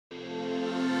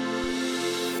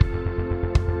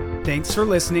Thanks for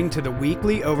listening to the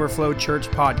weekly Overflow Church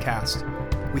podcast.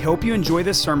 We hope you enjoy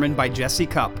this sermon by Jesse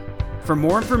Cupp. For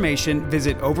more information,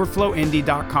 visit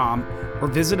overflowindy.com or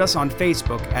visit us on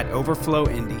Facebook at Overflow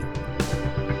Indy.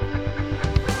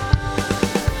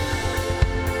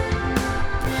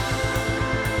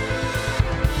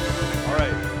 All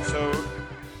right, so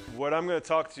what I'm going to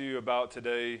talk to you about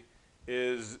today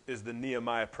is the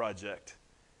Nehemiah project.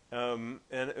 You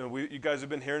guys have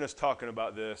been hearing us talking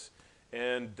about this.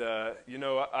 And, I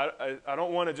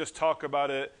don't want to just talk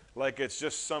about it like it's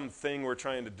just something we're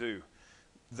trying to do.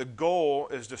 The goal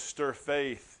is to stir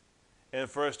faith and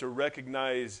for us to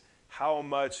recognize how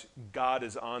much God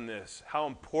is on this, how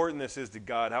important this is to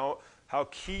God, how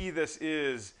key this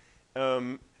is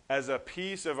as a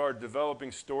piece of our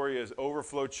developing story as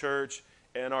Overflow Church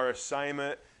and our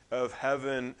assignment of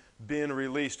heaven being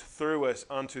released through us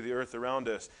onto the earth around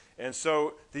us. And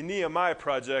so the Nehemiah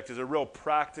project is a real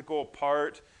practical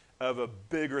part of a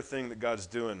bigger thing that God's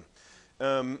doing.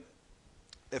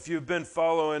 If you've been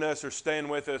following us or staying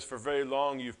with us for very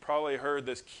long, you've probably heard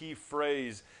this key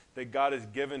phrase that God has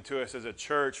given to us as a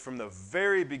church from the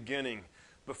very beginning.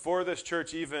 Before this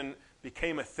church even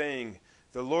became a thing,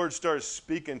 the Lord started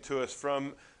speaking to us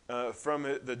from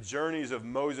the journeys of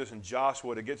Moses and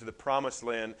Joshua to get to the promised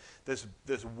land,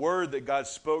 this word that God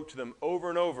spoke to them over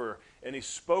and over, and he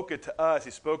spoke it to us.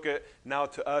 He spoke it now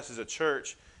to us as a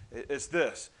church. It's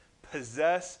this: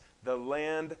 possess the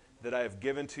land that I have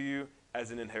given to you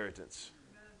as an inheritance.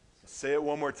 Say it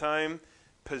one more time.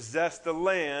 Possess the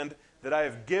land that I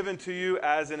have given to you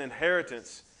as an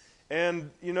inheritance.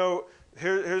 And,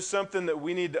 here's something that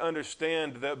we need to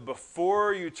understand, that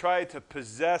before you try to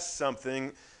possess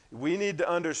something, we need to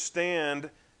understand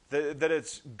that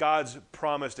it's God's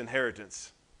promised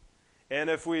inheritance. And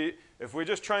if we're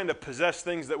just trying to possess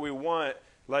things that we want,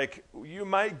 like, you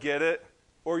might get it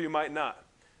or you might not.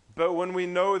 But when we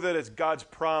know that it's God's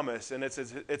promise and it's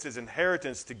his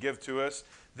inheritance to give to us,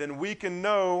 then we can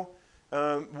know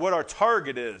what our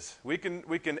target is. We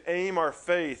can aim our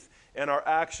faith and our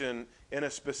action in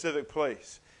a specific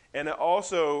place. And it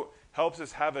also helps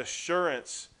us have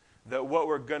assurance that what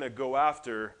we're going to go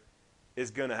after is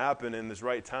going to happen in this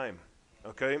right time.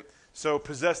 Okay? So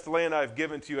possess the land I've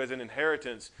given to you as an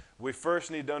inheritance. We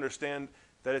first need to understand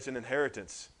that it's an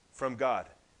inheritance from God,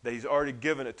 that he's already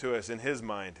given it to us in his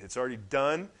mind. It's already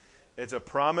done. It's a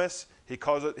promise. He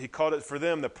called it for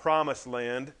them the promised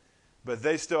land, but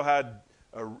they still had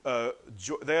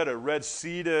they had a Red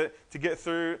Sea to get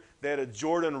through. They had a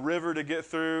Jordan River to get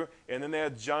through, and then they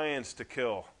had giants to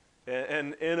kill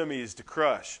and enemies to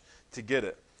crush to get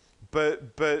it.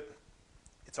 But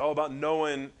it's all about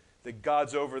knowing that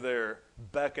God's over there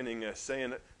beckoning us,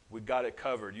 saying, we got it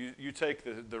covered. You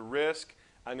take the risk,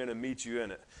 I'm going to meet you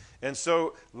in it. And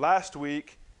so last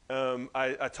week,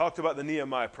 I talked about the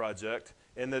Nehemiah project,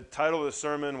 and the title of the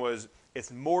sermon was,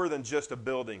 It's More Than Just a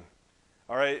Building.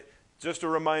 All right? Just a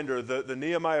reminder, the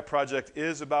Nehemiah project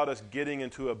is about us getting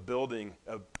into a building,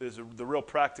 is the real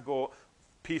practical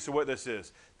piece of what this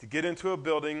is. To get into a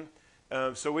building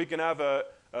so we can have a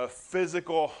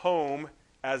physical home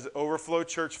as Overflow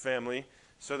Church family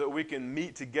so that we can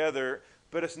meet together.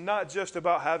 But it's not just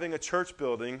about having a church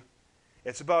building.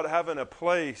 It's about having a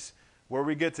place where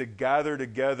we get to gather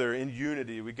together in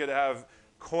unity. We get to have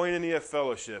koinonia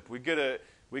fellowship. We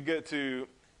get to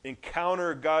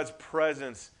encounter God's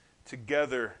presence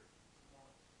together.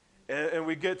 And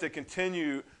we get to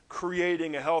continue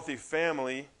creating a healthy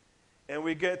family. And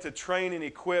we get to train and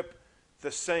equip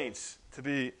the saints to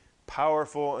be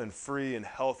powerful and free and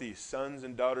healthy sons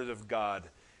and daughters of God,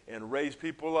 and raise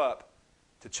people up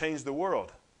to change the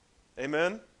world.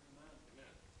 Amen?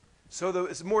 So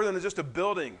it's more than just a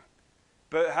building.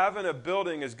 But having a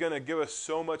building is going to give us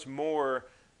so much more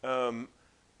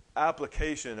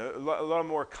application, a lot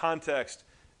more context.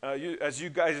 As you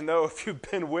guys know, if you've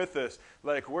been with us,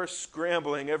 like, we're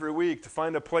scrambling every week to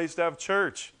find a place to have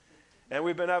church. And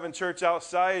we've been having church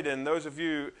outside, and those of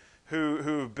you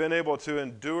who've been able to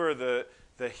endure the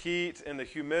heat and the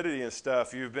humidity and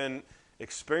stuff, you've been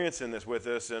experiencing this with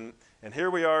us. And here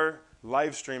we are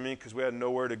live streaming because we had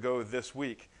nowhere to go this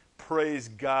week. Praise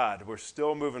God. We're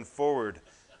still moving forward.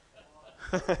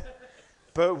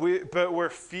 But we're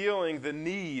feeling the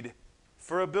need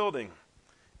for a building.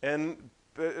 And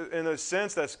in a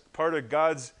sense, that's part of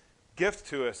God's gift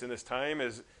to us in this time,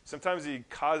 is sometimes he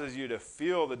causes you to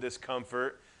feel the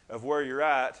discomfort of where you're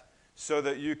at so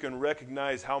that you can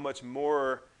recognize how much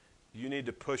more you need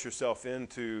to push yourself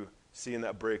into seeing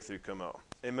that breakthrough come out.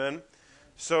 Amen?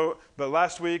 But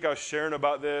last week I was sharing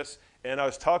about this, and I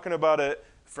was talking about it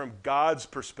from God's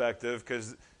perspective,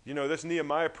 because this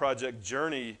Nehemiah project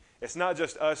journey, it's not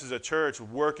just us as a church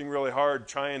working really hard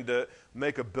trying to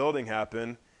make a building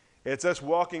happen. It's us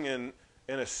walking in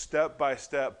a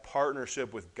step-by-step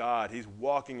partnership with God. He's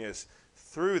walking us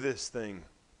through this thing.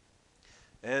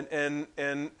 And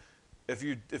if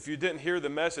you didn't hear the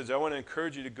message, I want to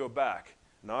encourage you to go back.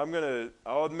 Now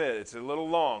I'll admit it's a little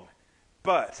long,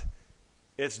 but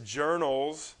it's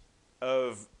journals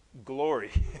of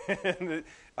glory.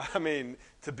 I mean,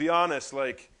 to be honest,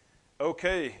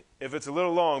 okay, if it's a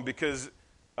little long, because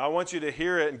I want you to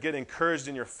hear it and get encouraged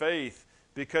in your faith,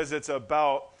 because it's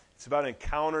about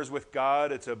encounters with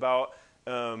God. It's about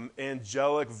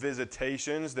angelic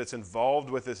visitations that's involved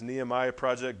with this Nehemiah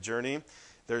project journey.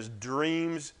 There's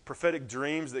dreams, prophetic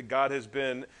dreams that God has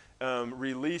been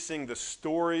releasing the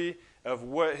story of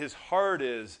what his heart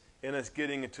is in us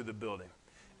getting into the building.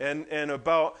 And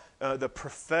about the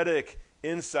prophetic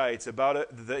insights about it,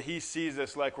 that he sees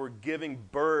us like we're giving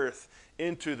birth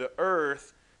into the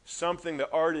earth, something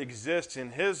that already exists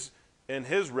in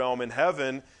his realm in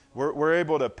heaven. We're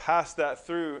able to pass that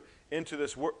through into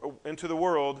the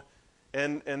world,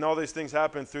 and all these things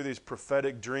happen through these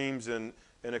prophetic dreams and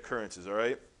occurrences. All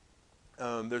right,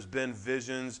 there's been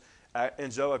visions,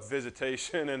 angelic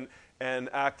visitation,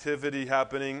 and activity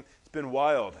happening. It's been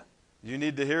wild. You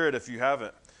need to hear it if you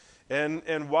haven't.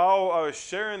 And while I was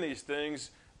sharing these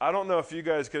things, I don't know if you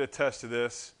guys could attest to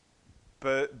this,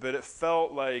 but it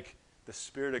felt like the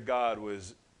Spirit of God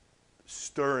was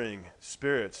stirring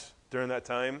spirits during that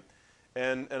time.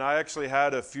 And I actually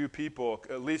had a few people,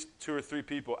 at least 2 or 3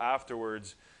 people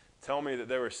afterwards, tell me that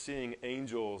they were seeing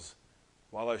angels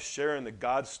while I was sharing the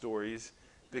God stories,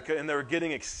 and they were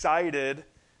getting excited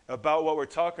about what we're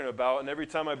talking about. And every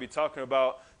time I'd be talking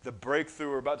about the breakthrough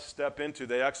we're about to step into,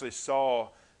 they actually saw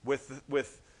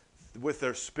with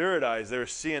their spirit eyes, they were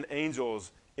seeing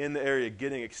angels in the area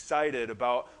getting excited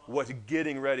about what's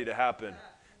getting ready to happen.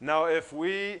 Now, if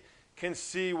we can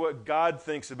see what God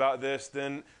thinks about this,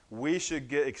 then we should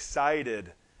get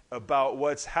excited about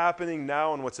what's happening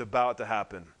now and what's about to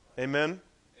happen. Amen?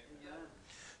 Amen.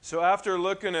 So after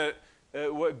looking at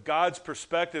what God's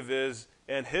perspective is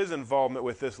and his involvement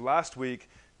with this last week,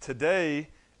 today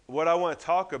what I want to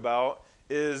talk about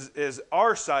is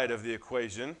our side of the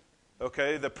equation,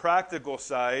 okay, the practical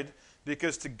side,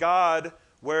 because to God,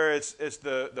 where it's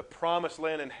the promised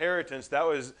land inheritance, that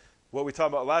was what we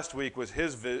talked about last week, was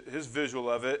his visual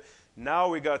of it. Now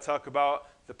we got to talk about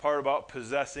the part about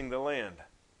possessing the land,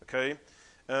 okay,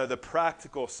 the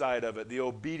practical side of it, the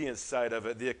obedience side of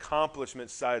it, the accomplishment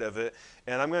side of it.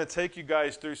 And I'm going to take you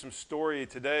guys through some story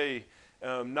today,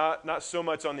 not so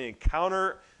much on the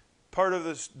encounter part of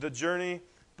the journey,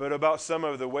 but about some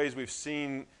of the ways we've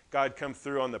seen God come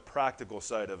through on the practical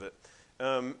side of it.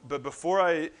 But before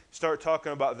I start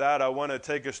talking about that, I want to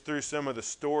take us through some of the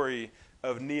story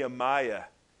of Nehemiah,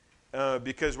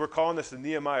 because we're calling this the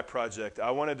Nehemiah Project. I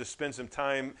wanted to spend some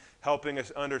time helping us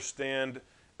understand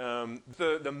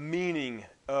the meaning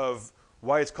of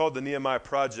why it's called the Nehemiah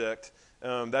Project.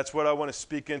 That's what I want to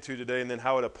speak into today, and then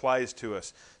how it applies to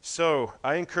us. So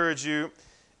I encourage you,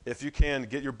 if you can,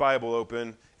 get your Bible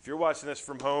open. If you're watching this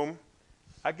from home,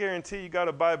 I guarantee you got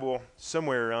a Bible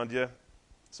somewhere around you.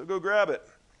 So go grab it.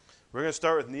 We're going to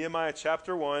start with Nehemiah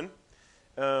chapter 1.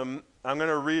 I'm going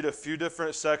to read a few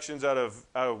different sections out of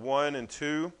 1 and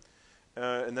 2,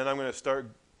 and then I'm going to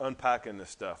start unpacking this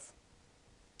stuff.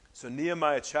 So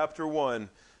Nehemiah chapter 1,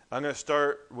 I'm going to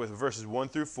start with verses 1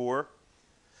 through 4.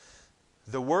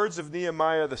 The words of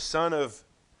Nehemiah, the son of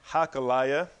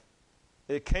Hakaliah.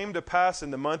 It came to pass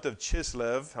in the month of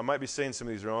Chislev, I might be saying some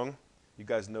of these wrong, you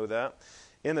guys know that,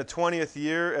 in the 20th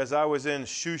year, as I was in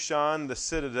Shushan, the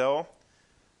citadel,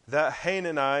 that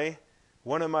Hanani,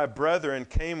 one of my brethren,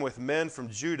 came with men from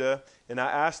Judah, and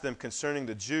I asked them concerning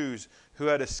the Jews who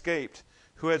had escaped,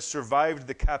 who had survived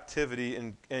the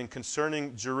captivity, and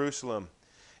concerning Jerusalem.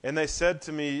 And they said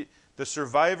to me, the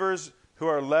survivors who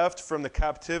are left from the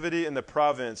captivity in the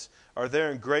province are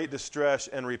there in great distress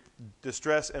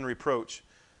and reproach.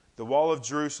 The wall of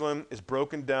Jerusalem is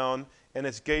broken down, and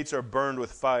its gates are burned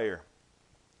with fire.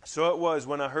 So it was,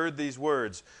 when I heard these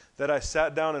words, that I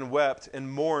sat down and wept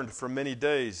and mourned for many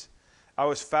days. I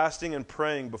was fasting and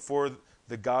praying before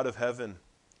the God of heaven.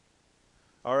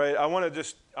 All right, I want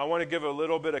to give a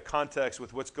little bit of context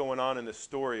with what's going on in this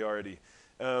story already.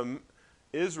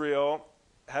 Israel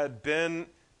had been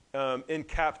in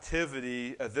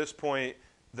captivity at this point.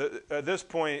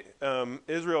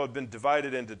 Israel had been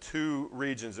divided into 2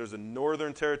 regions. There's a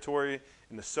northern territory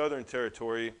and the southern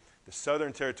territory. The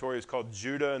southern territory is called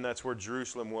Judah, and that's where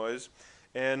Jerusalem was.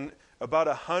 And about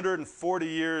 140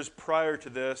 years prior to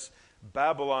this,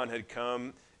 Babylon had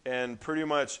come and pretty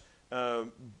much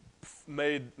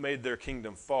made their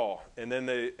kingdom fall. And then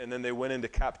they went into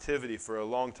captivity for a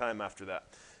long time after that.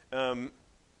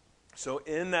 So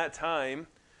in that time,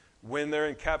 when they're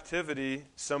in captivity,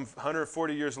 some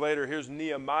 140 years later, here's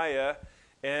Nehemiah.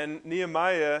 And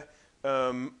Nehemiah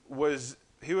was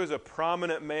a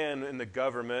prominent man in the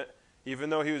government, even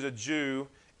though he was a Jew,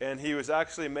 and he was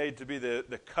actually made to be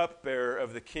the cupbearer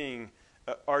of the king,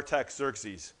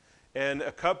 Artaxerxes. And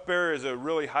a cupbearer is a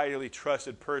really highly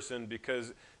trusted person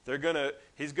because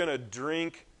he's gonna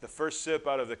drink the first sip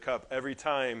out of the cup every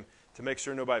time to make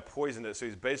sure nobody poisoned it. So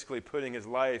he's basically putting his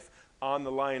life on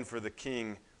the line for the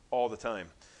king all the time.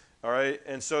 All right,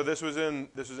 and so this was in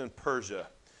Persia.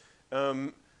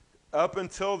 Up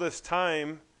until this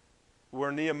time,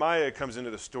 where Nehemiah comes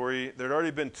into the story, there had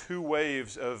already been 2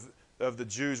 waves of the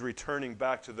Jews returning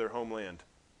back to their homeland,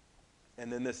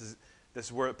 and then this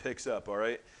is where it picks up. All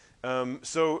right,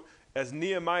 so as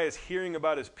Nehemiah is hearing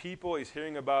about his people, he's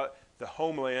hearing about the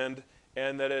homeland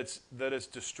and that it's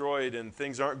destroyed and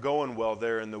things aren't going well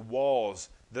there, and the walls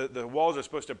are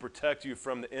supposed to protect you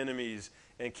from the enemies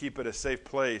and keep it a safe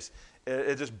place.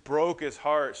 It just broke his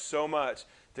heart so much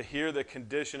to hear the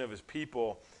condition of his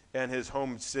people and his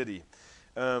home city.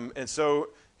 And so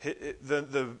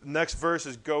the next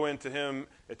verses go into him.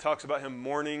 It talks about him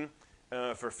mourning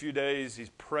for a few days. He's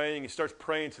praying. He starts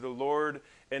praying to the Lord,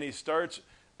 and he starts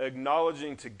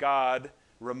acknowledging to God,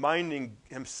 reminding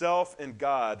himself and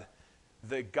God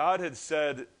that God had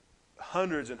said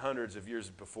hundreds and hundreds of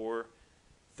years before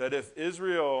that if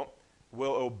Israel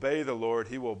will obey the Lord,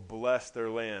 he will bless their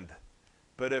land.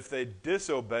 But if they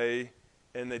disobey,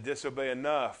 and they disobey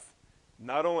enough,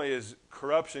 not only is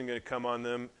corruption going to come on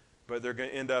them, but they're going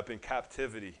to end up in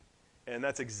captivity. And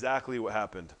that's exactly what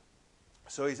happened.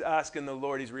 So he's asking the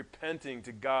Lord, he's repenting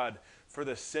to God for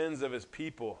the sins of his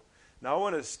people. Now I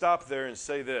want to stop there and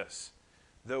say this,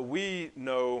 that we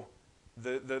know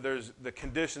that there's the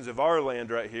conditions of our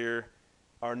land right here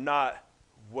are not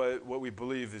what we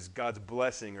believe is God's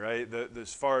blessing, right?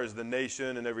 As far as the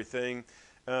nation and everything.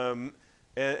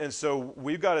 And so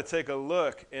we've got to take a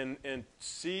look and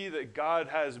see that God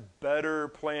has better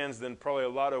plans than probably a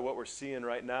lot of what we're seeing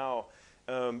right now.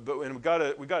 But we've got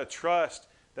to trust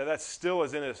that still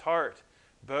is in his heart.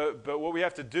 But what we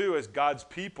have to do as God's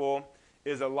people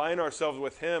is align ourselves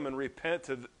with him and repent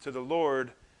to the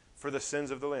Lord for the sins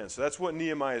of the land. So that's what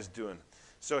Nehemiah is doing.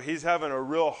 So he's having a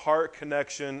real heart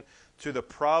connection to the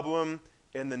problem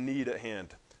and the need at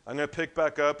hand. I'm going to pick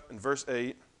back up in verse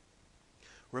 8.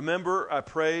 Remember, I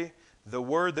pray, the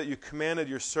word that you commanded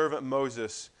your servant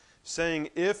Moses, saying,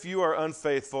 if you are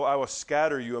unfaithful, I will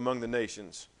scatter you among the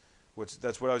nations.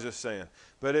 That's what I was just saying.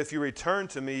 But if you return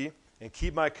to me and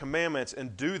keep my commandments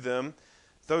and do them,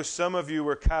 though some of you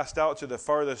were cast out to the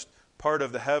farthest part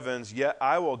of the heavens, yet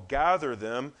I will gather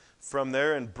them from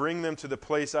there and bring them to the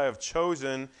place I have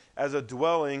chosen as a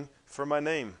dwelling for my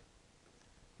name.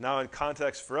 Now, in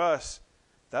context for us,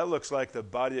 that looks like the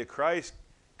body of Christ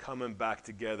coming back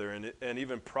together, and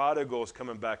even prodigals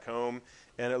coming back home,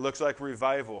 and it looks like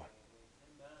revival.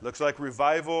 Looks like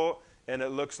revival, and it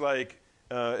looks like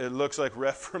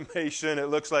reformation. It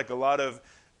looks like a lot of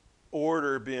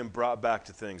order being brought back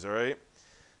to things. All right.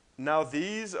 Now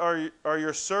these are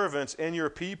your servants and your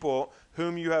people,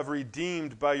 whom you have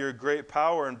redeemed by your great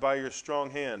power and by your strong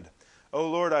hand. O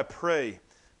Lord, I pray,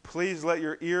 please let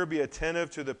your ear be attentive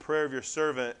to the prayer of your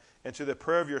servant and to the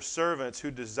prayer of your servants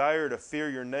who desire to fear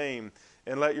your name,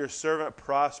 and let your servant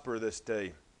prosper this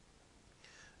day.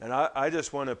 And I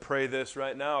just want to pray this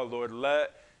right now, Lord,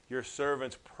 let your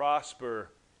servants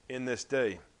prosper in this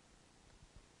day.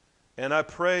 And I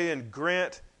pray and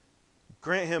grant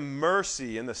him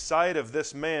mercy in the sight of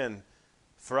this man,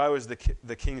 for I was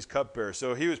the king's cupbearer.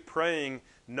 So he was praying,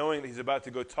 knowing that he's about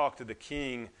to go talk to the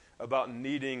king about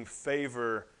needing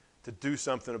favor to do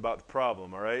something about the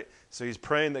problem, all right? So he's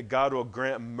praying that God will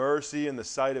grant mercy in the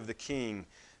sight of the king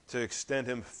to extend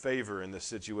him favor in this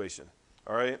situation,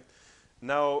 all right?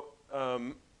 Now,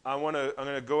 I'm going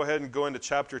to go ahead and go into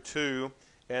chapter 2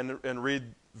 and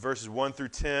read verses 1 through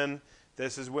 10.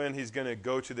 This is when he's going to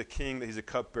go to the king that he's a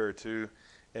cupbearer to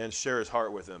and share his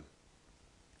heart with him.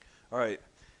 All right.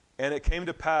 And it came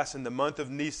to pass in the month of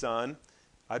Nisan,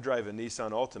 I drive a Nissan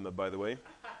Altima, by the way,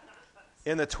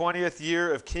 in the 20th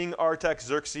year of King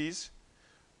Artaxerxes,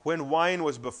 when wine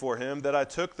was before him, that I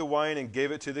took the wine and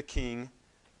gave it to the king.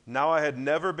 Now I had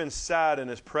never been sad in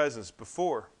his presence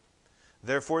before.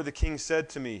 Therefore the king said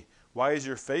to me, why is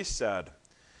your face sad?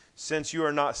 Since you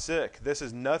are not sick, this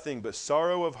is nothing but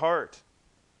sorrow of heart.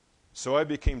 So I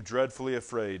became dreadfully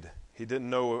afraid. He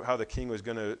didn't know how the king was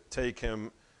going to take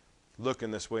him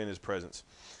looking this way in his presence.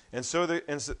 And so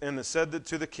it said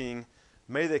to the king,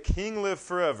 may the king live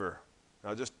forever.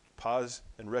 Now just pause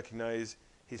and recognize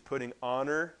he's putting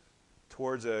honor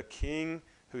towards a king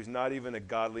who's not even a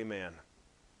godly man.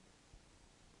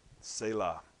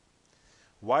 Selah.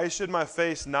 Why should my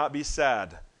face not be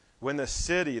sad when the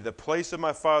city, the place of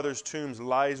my father's tombs,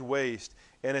 lies waste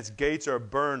and its gates are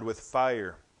burned with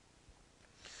fire?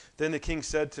 Then the king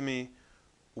said to me,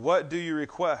 what do you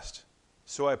request?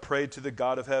 So I prayed to the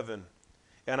God of heaven.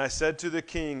 And I said to the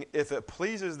king, if it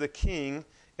pleases the king,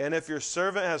 and if your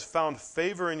servant has found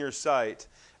favor in your sight,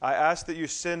 I ask that you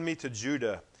send me to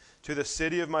Judah, to the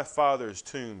city of my father's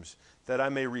tombs, that I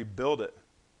may rebuild it.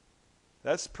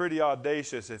 That's pretty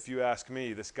audacious if you ask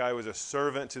me. This guy was a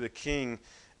servant to the king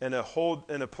in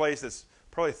a place that's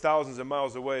probably thousands of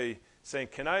miles away, saying,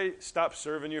 can I stop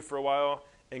serving you for a while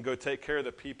and go take care of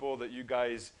the people that you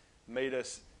guys made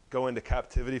us go into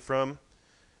captivity from?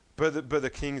 But the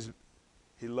king's,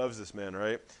 he loves this man,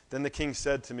 right? Then the king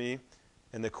said to me,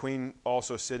 and the queen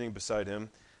also sitting beside him,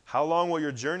 how long will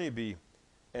your journey be?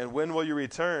 And when will you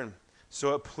return?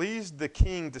 So it pleased the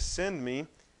king to send me,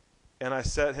 and I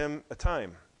set him a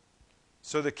time.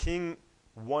 So the king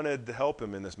wanted to help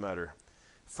him in this matter.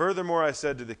 Furthermore, I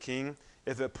said to the king,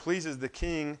 if it pleases the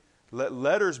king, let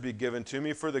letters be given to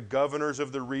me for the governors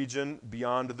of the region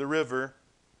beyond the river,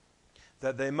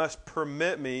 that they must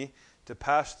permit me to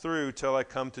pass through till I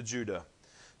come to Judah.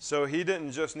 So he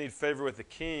didn't just need favor with the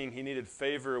king, he needed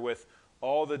favor with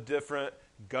all the different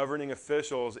governing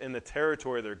officials in the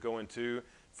territory they're going to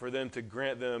for them to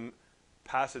grant them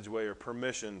passageway or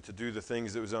permission to do the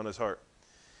things that was on his heart.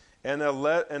 And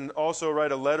also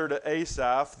write a letter to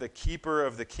Asaph, the keeper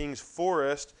of the king's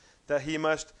forest, that he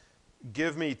must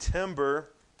give me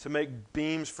timber to make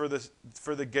beams for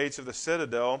the gates of the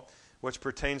citadel, which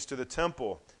pertains to the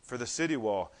temple, for the city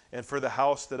wall, and for the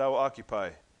house that I will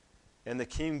occupy. And the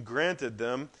king granted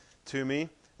them to me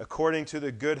according to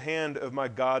the good hand of my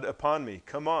God upon me.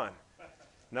 Come on.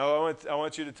 Now I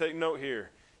want you to take note here.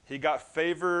 He got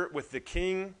favor with the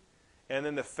king, and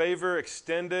then the favor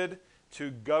extended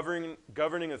to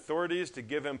governing authorities to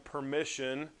give him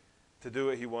permission to do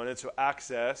what he wanted, so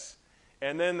access.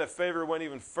 And then the favor went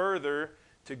even further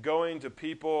to going to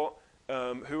people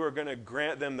who are going to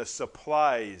grant them the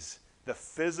supplies, the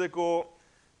physical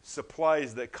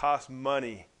supplies that cost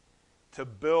money to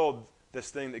build this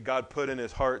thing that God put in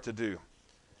his heart to do.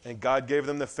 And God gave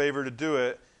them the favor to do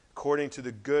it according to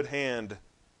the good hand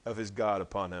of his God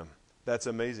upon him. That's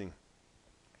amazing.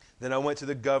 Then I went to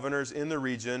the governors in the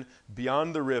region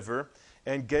beyond the river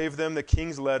and gave them the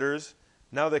king's letters.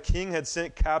 Now the king had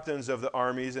sent captains of the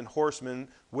armies and horsemen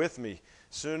with me.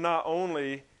 So not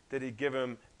only did he give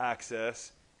him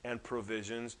access and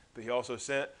provisions, but he also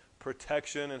sent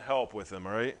protection and help with him,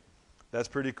 all right? That's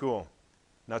pretty cool.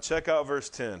 Now check out verse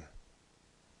 10.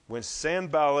 When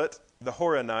Sanballat the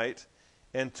Horonite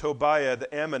and Tobiah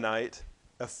the Ammonite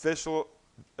the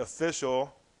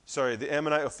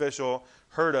Ammonite official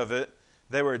heard of it,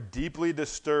 they were deeply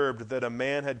disturbed that a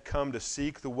man had come to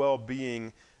seek the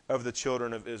well-being of the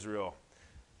children of Israel.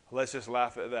 Let's just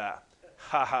laugh at that.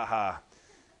 Ha ha ha.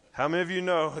 How many of you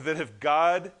know that if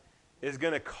God is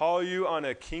going to call you on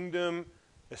a kingdom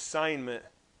assignment,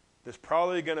 there's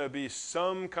probably going to be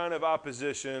some kind of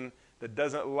opposition that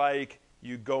doesn't like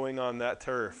you going on that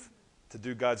turf to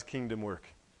do God's kingdom work?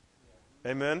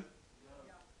 Amen?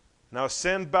 Now,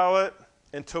 Sanballat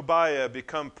and Tobiah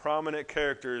become prominent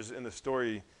characters in the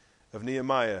story of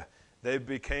Nehemiah. They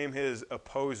became his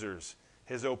opposers,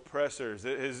 his oppressors,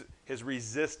 his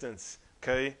resistance,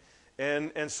 okay?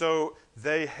 And so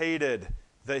they hated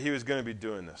that he was going to be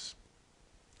doing this.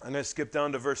 I'm going to skip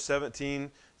down to verse 17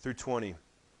 through 20.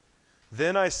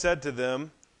 Then I said to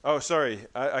them,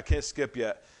 I can't skip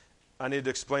yet. I need to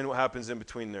explain what happens in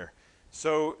between there.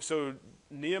 So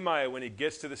Nehemiah, when he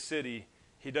gets to the city,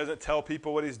 he doesn't tell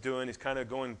people what he's doing. He's kind of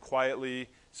going quietly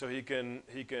so he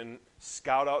can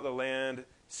scout out the land,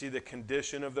 see the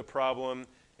condition of the problem,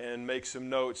 and make some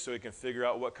notes so he can figure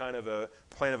out what kind of a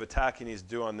plan of attack he needs to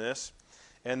do on this.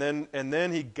 And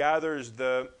then he gathers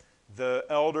the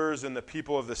elders and the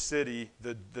people of the city,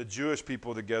 the Jewish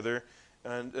people together.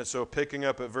 And so picking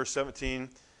up at verse 17,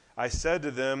 I said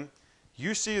to them,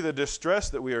 you see the distress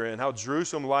that we are in, how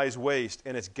Jerusalem lies waste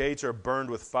and its gates are burned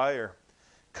with fire.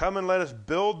 Come and let us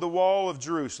build the wall of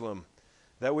Jerusalem,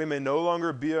 that we may no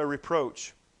longer be a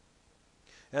reproach.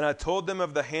 And I told them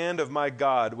of the hand of my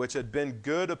God, which had been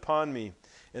good upon me,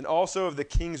 and also of the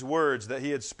king's words that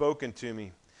he had spoken to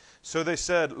me. So they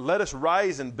said, let us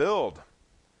rise and build.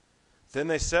 Then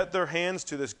they set their hands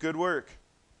to this good work.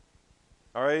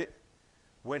 All right?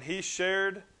 When he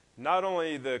shared not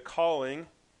only the calling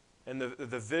and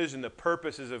the vision, the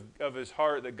purposes of his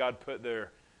heart that God put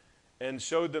there, and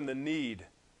showed them the need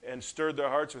and stirred their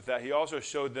hearts with that. He also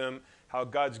showed them how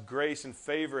God's grace and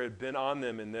favor had been on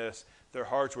them in this. Their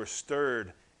hearts were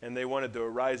stirred, and they wanted to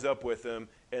rise up with him,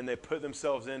 and they put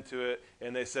themselves into it,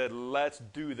 and they said, let's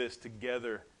do this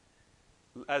together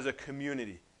as a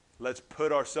community. Let's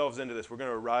put ourselves into this. We're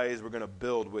going to rise. We're going to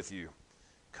build with you.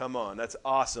 Come on. That's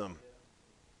awesome.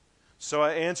 So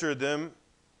I answered them,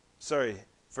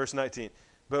 verse 19.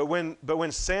 But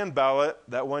when Sanballat,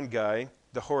 that one guy,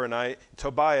 the Horonite,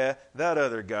 Tobiah, that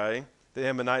other guy, the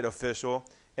Ammonite official,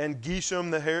 and Geshem,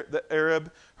 the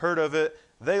Arab, heard of it,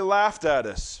 they laughed at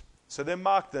us. So they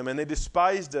mocked them, and they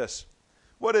despised us.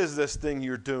 What is this thing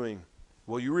you're doing?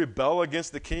 Will you rebel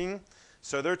against the king?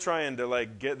 So they're trying to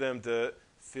get them to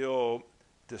feel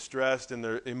distressed and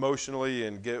they're emotionally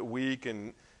and get weak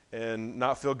and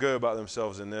not feel good about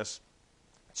themselves in this,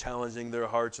 challenging their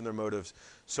hearts and their motives.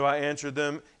 So I answered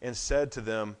them and said to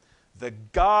them, the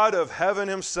God of heaven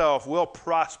himself will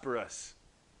prosper us.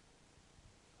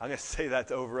 I'm going to say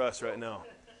that over us right now.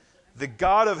 The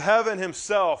God of heaven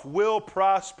himself will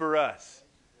prosper us.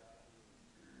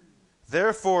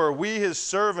 Therefore, we his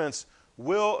servants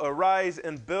will arise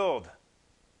and build.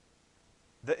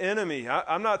 The enemy,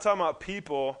 I'm not talking about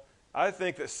people. I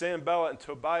think that Sanballat and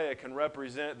Tobiah can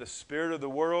represent the spirit of the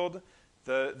world,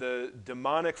 the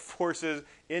demonic forces,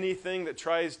 anything that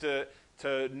tries to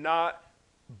not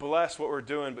bless what we're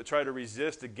doing but try to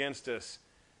resist against us.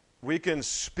 We can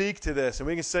speak to this and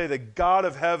we can say the God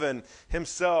of heaven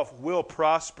himself will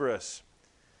prosper us.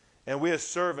 And we as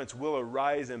servants will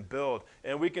arise and build.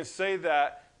 And we can say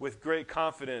that with great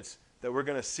confidence that we're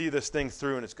going to see this thing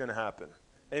through and it's going to happen.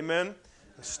 Amen?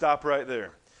 Stop right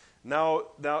there. Now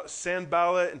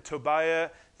Sanballat and Tobiah,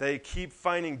 they keep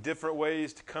finding different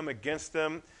ways to come against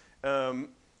them.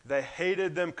 They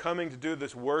hated them coming to do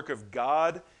this work of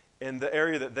God in the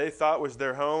area that they thought was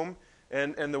their home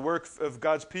and the work of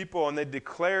God's people, and they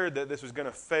declared that this was going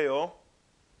to fail.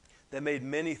 They made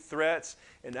many threats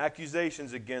and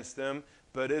accusations against them,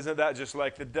 but isn't that just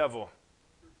like the devil?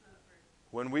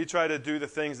 When we try to do the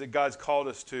things that God's called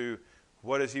us to,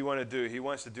 what does he want to do? He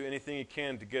wants to do anything he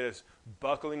can to get us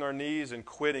buckling our knees and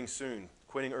quitting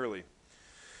early.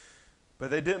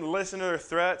 But they didn't listen to their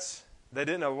threats. They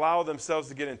didn't allow themselves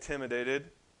to get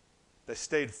intimidated. They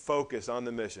stayed focused on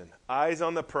the mission. Eyes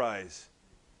on the prize,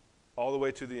 all the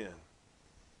way to the end.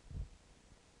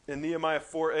 In Nehemiah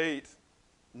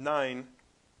 4:8-9,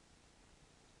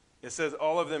 it says,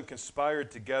 all of them conspired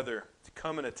together to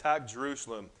come and attack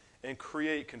Jerusalem and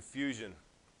create confusion.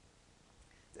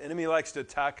 The enemy likes to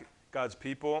attack God's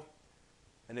people,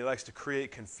 and he likes to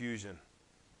create confusion.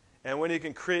 And when he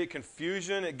can create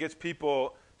confusion, it gets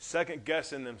people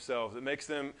second-guessing themselves. It makes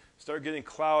them start getting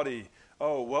cloudy.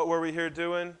 Oh, what were we here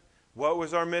doing? What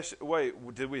was our mission? Wait,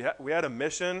 did we had a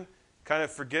mission? Kind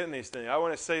of forgetting these things. I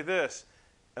want to say this.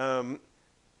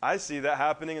 I see that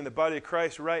happening in the body of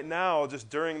Christ right now, just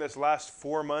during this last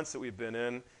 4 months that we've been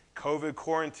in. COVID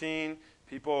quarantine,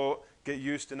 people get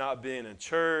used to not being in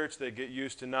church. They get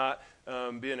used to not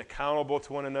being accountable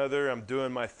to one another. I'm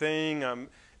doing my thing.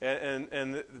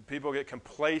 And people get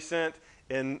complacent,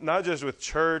 and not just with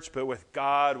church, but with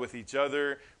God, with each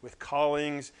other, with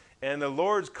callings. And the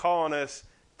Lord's calling us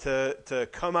to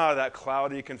come out of that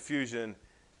cloudy confusion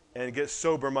and get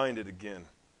sober-minded again.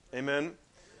 Amen?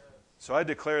 So I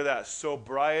declare that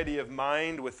sobriety of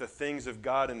mind with the things of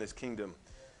God in this kingdom.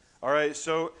 All right,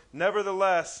 so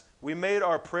nevertheless, we made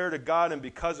our prayer to God, and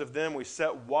because of them, we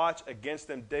set watch against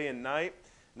them day and night.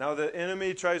 Now the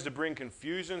enemy tries to bring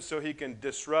confusion so he can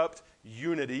disrupt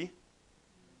unity,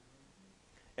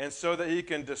 and so that he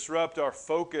can disrupt our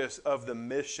focus of the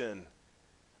mission.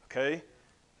 Okay?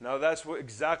 Now that's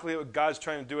exactly what God's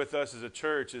trying to do with us as a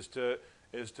church, is to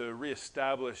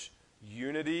reestablish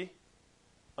unity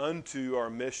unto our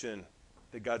mission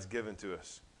that God's given to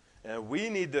us. And we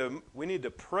need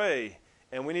to pray,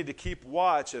 and we need to keep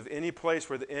watch of any place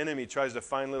where the enemy tries to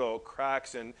find little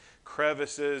cracks and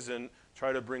crevices and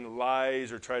try to bring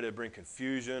lies or try to bring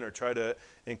confusion or try to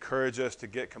encourage us to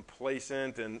get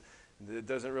complacent, and it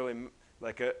doesn't really,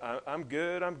 I'm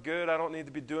good, I don't need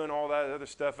to be doing all that other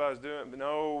stuff I was doing. But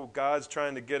no, God's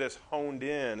trying to get us honed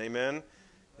in, amen,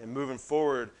 and moving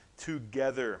forward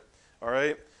together, all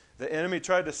right? The enemy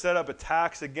tried to set up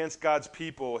attacks against God's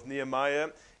people with Nehemiah,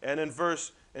 and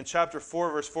in chapter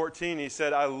 4, verse 14, he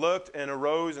said, I looked and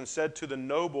arose and said to the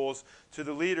nobles, to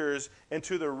the leaders, and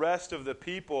to the rest of the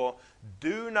people,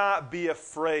 do not be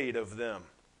afraid of them.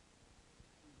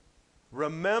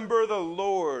 Remember the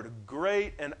Lord,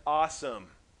 great and awesome,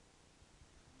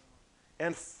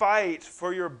 and fight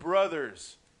for your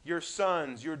brothers, your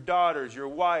sons, your daughters, your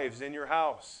wives, in your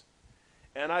house.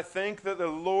 And I think that the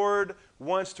Lord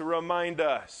wants to remind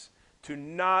us to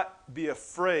not be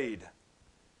afraid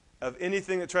of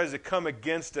anything that tries to come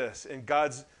against us in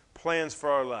God's plans for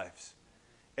our lives.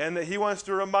 And that He wants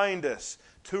to remind us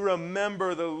to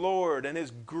remember the Lord and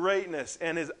His greatness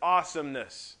and His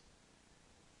awesomeness.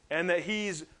 And that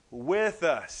He's with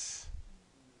us.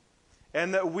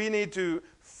 And that we need to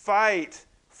fight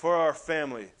for our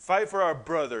family, fight for our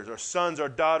brothers, our sons, our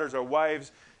daughters, our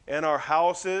wives, and our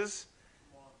houses.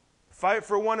 Fight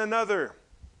for one another.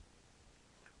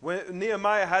 When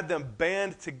Nehemiah had them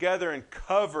band together and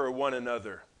cover one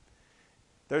another.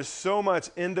 There's so much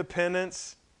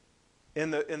independence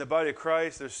in the body of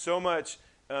Christ. There's so much,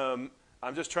 I'm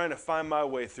just trying to find my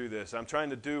way through this. I'm trying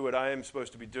to do what I am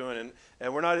supposed to be doing.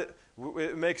 And we're not,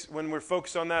 when we're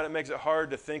focused on that, it makes it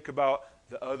hard to think about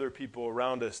the other people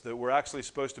around us, that we're actually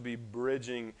supposed to be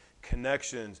bridging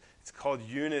connections. It's called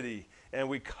unity. And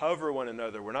we cover one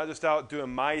another. We're not just out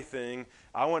doing my thing.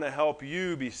 I want to help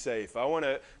you be safe. I want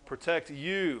to protect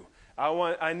you.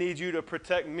 I need you to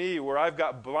protect me where I've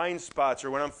got blind spots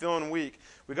or when I'm feeling weak.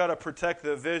 We got to protect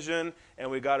the vision, and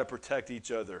we got to protect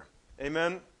each other.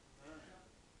 Amen?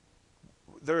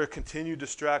 There are continued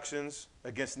distractions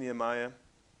against Nehemiah.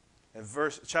 In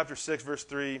chapter 6, verse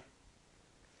 3,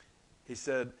 he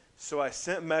said, "So I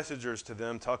sent messengers to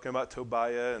them," talking about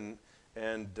Tobiah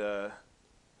and that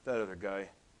other guy,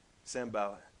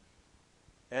 Sanballat.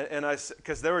 And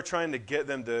because they were trying to get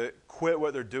them to quit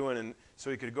what they're doing, and so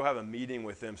he could go have a meeting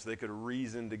with them so they could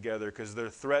reason together, because their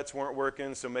threats weren't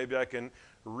working, so maybe I can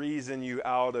reason you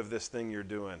out of this thing you're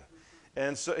doing.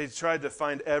 And so he tried to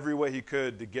find every way he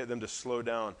could to get them to slow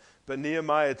down. But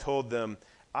Nehemiah told them,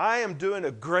 "I am doing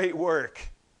a great work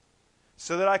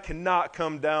so that I cannot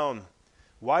come down.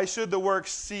 Why should the work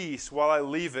cease while I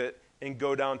leave it and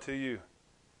go down to you?"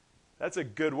 That's a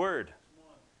good word.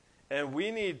 And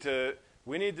we need to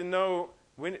know,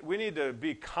 we need to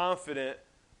be confident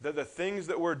that the things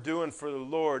that we're doing for the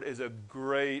Lord is a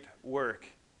great work.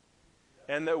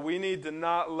 And that we need to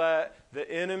not let the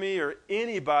enemy or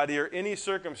anybody or any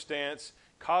circumstance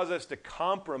cause us to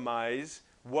compromise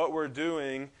what we're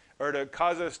doing, or to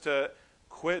cause us to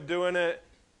quit doing it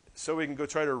so we can go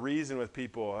try to reason with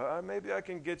people. Maybe I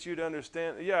can get you to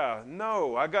understand. Yeah,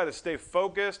 no, I got to stay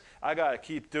focused. I got to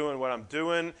keep doing what I'm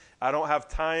doing. I don't have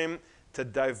time to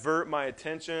divert my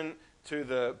attention to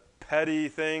the petty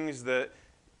things that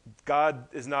God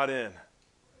is not in.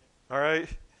 All right?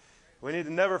 We need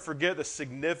to never forget the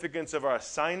significance of our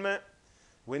assignment.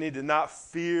 We need to not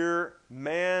fear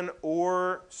man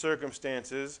or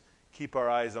circumstances. Keep our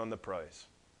eyes on the prize.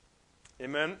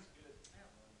 Amen?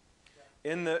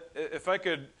 If I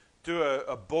could do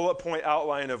a bullet point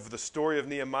outline of the story of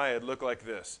Nehemiah, it'd look like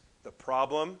this. The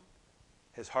problem,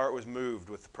 his heart was moved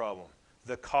with the problem.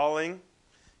 The calling,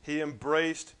 he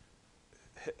embraced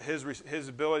his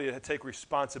ability to take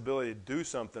responsibility to do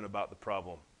something about the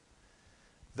problem.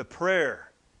 The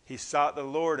prayer, he sought the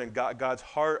Lord and got God's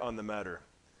heart on the matter.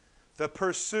 The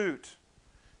pursuit,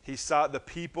 he sought the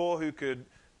people who could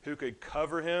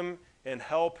cover him and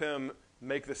help him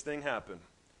make this thing happen.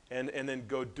 And then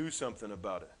go do something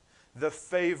about it. The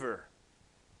favor,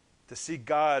 to see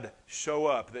God show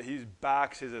up, that He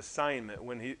backs His assignment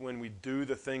when we do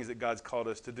the things that God's called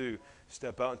us to do.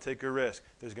 Step out and take a risk.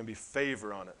 There's going to be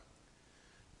favor on it.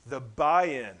 The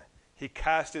buy-in, he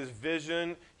cast his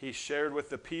vision. He shared with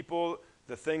the people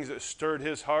the things that stirred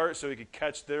his heart so he could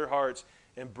catch their hearts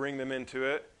and bring them into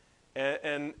it.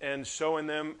 And showing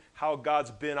them how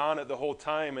God's been on it the whole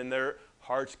time, and their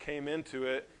hearts came into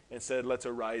it and said, let's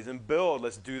arise and build.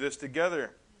 Let's do this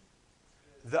together.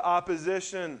 The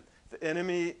opposition, the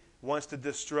enemy wants to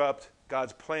disrupt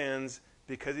God's plans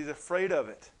because he's afraid of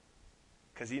it,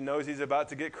 because he knows he's about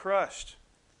to get crushed.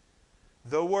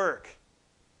 The work.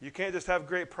 You can't just have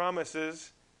great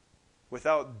promises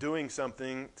without doing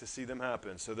something to see them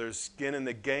happen. So there's skin in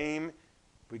the game.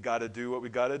 We got to do what we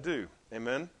got to do.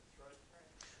 Amen?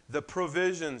 The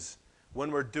provisions.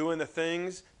 When we're doing the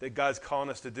things that God's calling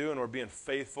us to do and we're being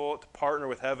faithful to partner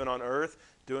with heaven on earth,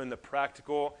 doing the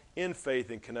practical in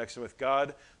faith in connection with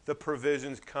God, the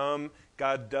provisions come.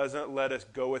 God doesn't let us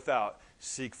go without.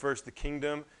 Seek first the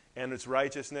kingdom and its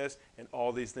righteousness, and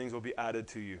all these things will be added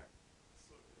to you.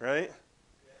 Right?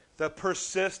 The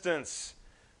persistence.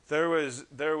 There was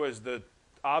the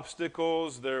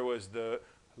obstacles, there was the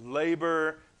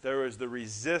labor, there was the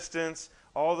resistance,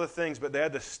 all the things, but they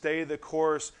had to stay the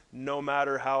course no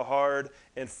matter how hard.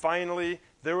 And finally,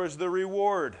 there was the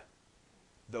reward.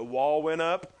 The wall went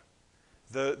up.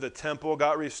 The temple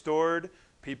got restored.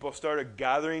 People started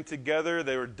gathering together.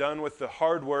 They were done with the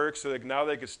hard work, so that now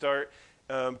they could start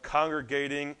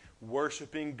congregating,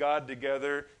 worshiping God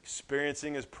together,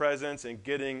 experiencing His presence, and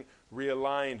getting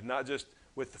realigned, not just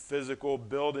with the physical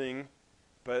building,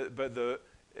 but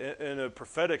in a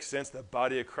prophetic sense, the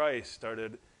body of Christ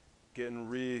started getting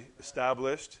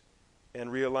reestablished and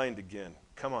realigned again.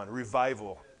 Come on,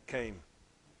 revival came.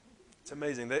 It's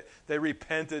amazing. They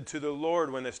repented to the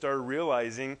Lord when they started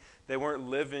realizing they weren't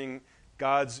living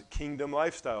God's kingdom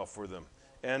lifestyle for them.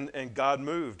 And God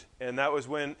moved. And that was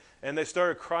when, and they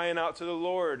started crying out to the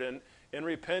Lord and in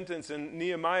repentance. And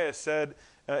Nehemiah said,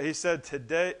 he said,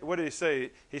 today, what did he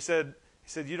say? He said,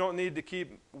 you don't need to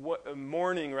keep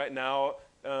mourning right now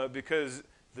because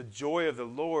the joy of the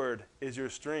Lord is your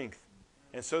strength.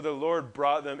 And so the Lord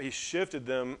brought them, He shifted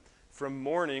them from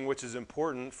mourning, which is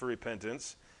important for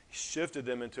repentance. He shifted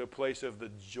them into a place of the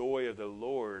joy of the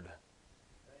Lord.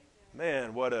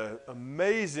 Man, what an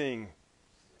amazing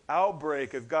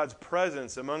outbreak of God's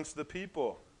presence amongst the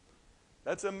people.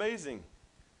 That's amazing.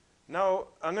 Now,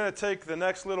 I'm going to take the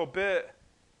next little bit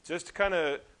just to kind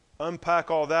of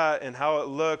unpack all that and how it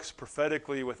looks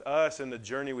prophetically with us and the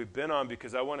journey we've been on,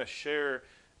 because I want to share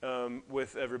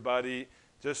with everybody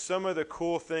just some of the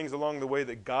cool things along the way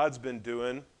that God's been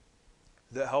doing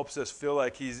that helps us feel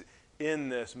like He's in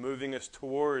this, moving us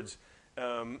towards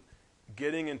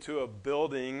getting into a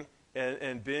building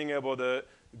and being able to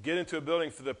get into a building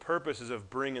for the purposes of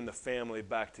bringing the family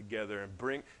back together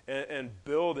and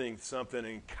building something,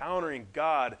 encountering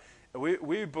God.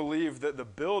 We believe that the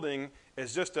building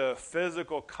is just a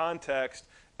physical context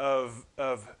of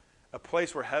a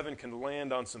place where heaven can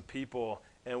land on some people,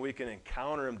 and we can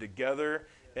encounter them together,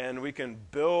 and we can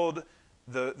build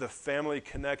the family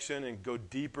connection and go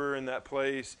deeper in that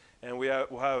place. And we'll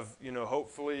have,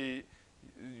 hopefully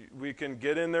we can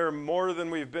get in there more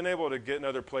than we've been able to get in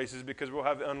other places, because we'll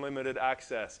have unlimited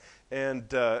access. And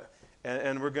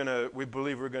we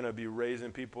believe we're gonna be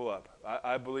raising people up.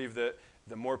 I believe that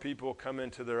the more people come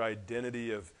into their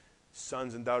identity of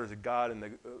sons and daughters of God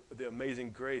and the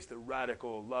amazing grace, the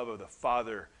radical love of the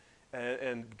Father,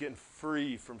 and getting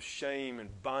free from shame and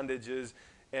bondages,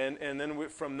 and then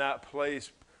from that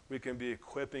place we can be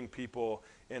equipping people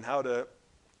in how to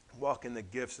walk in the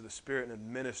gifts of the Spirit and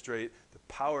administrate the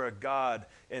power of God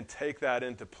and take that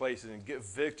into places and get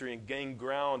victory and gain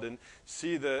ground and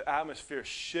see the atmosphere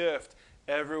shift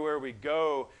everywhere we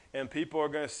go. And people are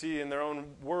going to see in their own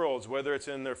worlds, whether it's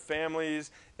in their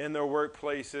families, in their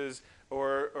workplaces,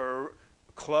 or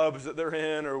clubs that they're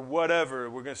in, or whatever.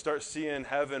 We're going to start seeing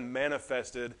heaven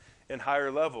manifested in higher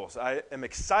levels. I am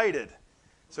excited.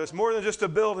 So it's more than just a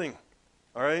building,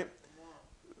 all right?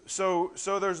 So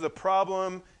there's the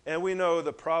problem, and we know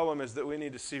the problem is that we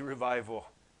need to see revival.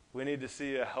 We need to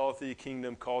see a healthy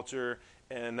kingdom culture,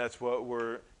 and that's what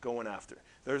we're going after.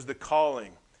 There's the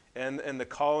calling, and the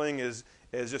calling is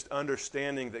just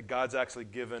understanding that God's actually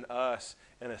given us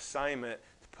an assignment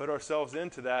to put ourselves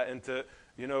into that, and to,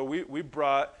 we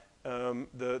brought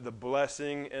the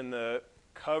blessing and the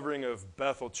covering of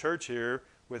Bethel Church here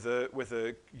with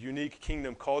a unique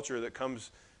kingdom culture that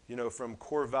comes, from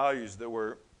core values that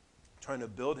we're trying to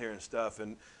build here and stuff.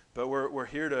 But we're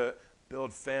here to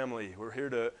build family. We're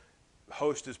here to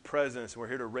host His presence. We're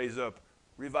here to raise up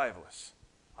revivalists.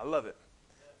 I love it.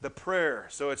 The prayer.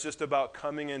 So it's just about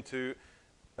coming into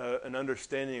an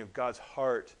understanding of God's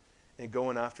heart and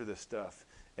going after this stuff.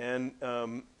 And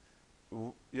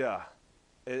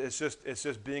it's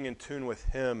just being in tune with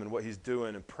Him and what He's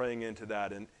doing, and praying into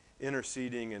that and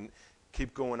interceding and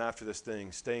keep going after this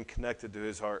thing, staying connected to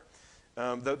His heart.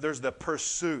 There's the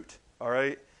pursuit. All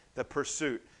right, the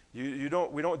pursuit. We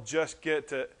don't just get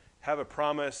to have a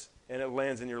promise and it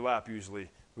lands in your lap. Usually,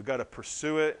 we've got to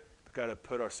pursue it. We've got to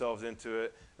put ourselves into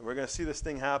it, and we're going to see this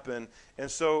thing happen. And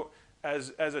so,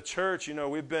 as a church,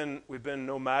 we've been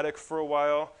nomadic for a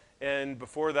while, and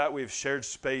before that, we've shared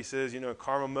spaces.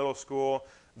 Carmel Middle School,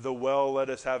 the Well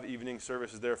let us have evening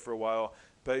services there for a while.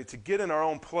 But to get in our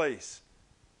own place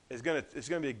it's going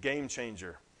to be a game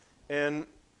changer, and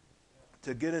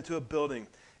to get into a building.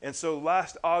 And so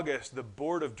last August, the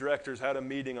board of directors had a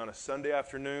meeting on a Sunday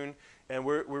afternoon, and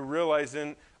we're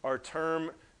realizing our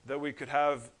term that we could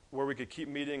have, where we could keep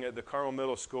meeting at the Carmel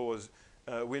Middle School, was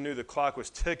we knew the clock was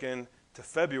ticking to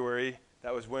February.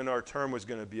 That was when our term was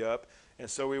going to be up. And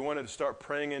so we wanted to start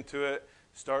praying into it,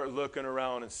 start looking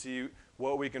around and see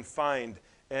what we can find.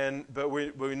 But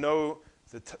we know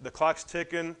the clock's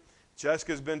ticking.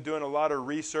 Jessica's been doing a lot of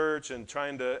research and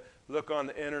trying to look on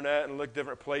the internet and look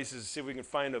different places to see if we can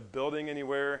find a building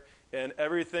anywhere. And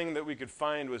everything that we could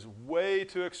find was way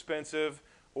too expensive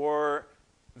or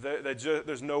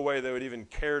there's no way they would even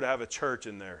care to have a church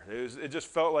in there. It just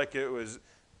felt like it was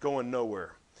going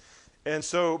nowhere. And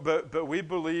so, but we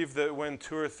believe that when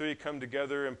 2 or 3 come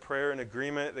together in prayer and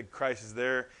agreement, that Christ is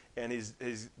there, and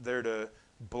he's there to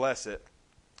bless it.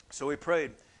 So we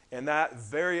prayed, and that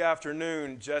very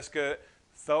afternoon, Jessica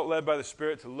felt led by the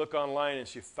Spirit to look online, and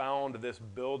she found this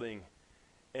building,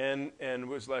 and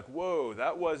was like, "Whoa,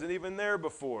 that wasn't even there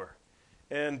before."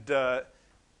 And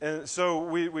so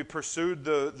we pursued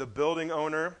the building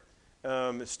owner,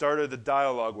 started the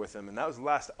dialogue with him, and that was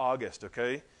last August,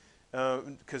 okay?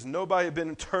 Because nobody had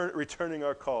been returning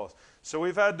our calls. So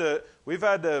we've had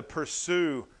to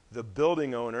pursue the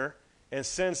building owner, and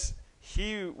since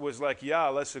he was like, "Yeah,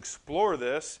 let's explore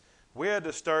this," we had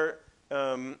to start.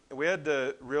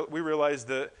 We realized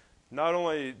that not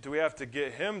only do we have to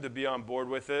get him to be on board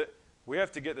with it, we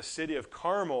have to get the city of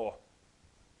Carmel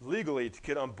legally to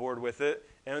get on board with it.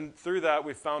 And through that,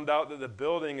 we found out that the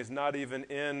building is not even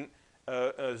in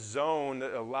a zone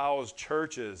that allows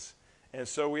churches. And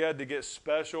so we had to get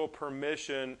special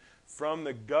permission from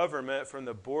the government, from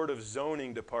the Board of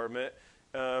Zoning Department,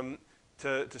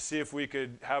 to see if we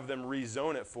could have them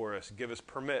rezone it for us, give us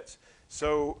permits.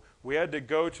 So we had to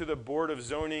go to the Board of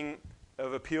Zoning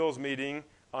of Appeals meeting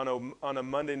on a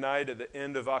Monday night at the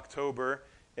end of October,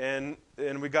 and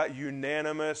we got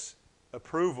unanimous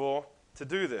approval to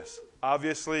do this.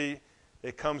 Obviously,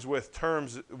 it comes with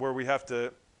terms where we have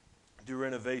to do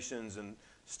renovations and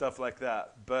stuff like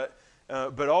that. But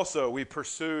also we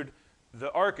pursued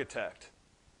the architect,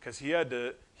 because he had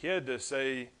to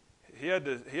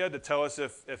tell us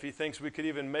if he thinks we could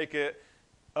even make it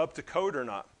up to code or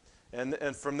not.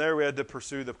 And from there we had to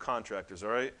pursue the contractors.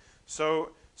 All right.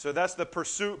 So that's the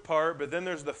pursuit part. But then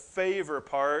there's the favor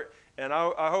part. And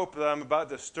I hope that I'm about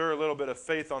to stir a little bit of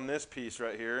faith on this piece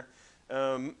right here.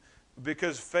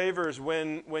 Because favor is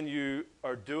when you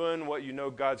are doing what you know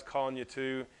God's calling you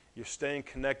to, you're staying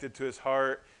connected to his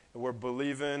heart, and we're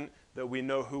believing that we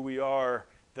know who we are,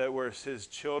 that we're his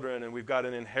children, and we've got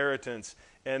an inheritance,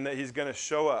 and that he's going to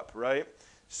show up, right?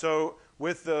 So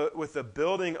with the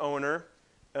building owner,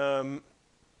 there's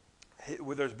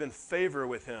been favor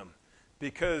with him,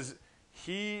 because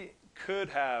he could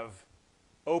have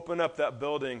opened up that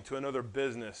building to another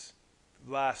business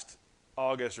last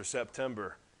August or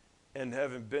September, and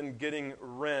haven't been getting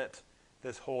rent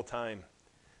this whole time.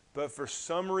 But for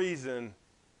some reason,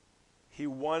 he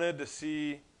wanted to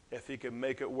see if he could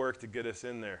make it work to get us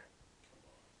in there.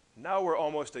 Now we're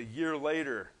almost a year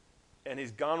later, and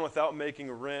he's gone without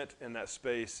making rent in that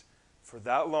space for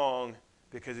that long,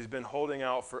 because he's been holding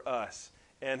out for us.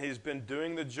 And he's been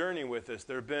doing the journey with us.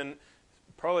 There have been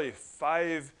probably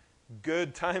 5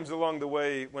 good times along the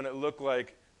way when it looked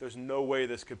like there's no way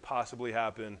this could possibly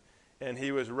happen. And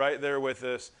he was right there with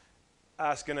us,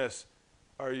 asking us,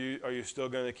 are you still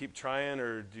going to keep trying,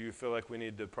 or do you feel like we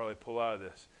need to probably pull out of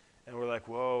this? And we're like,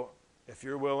 well, if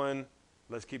you're willing,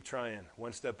 let's keep trying,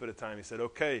 one step at a time. He said,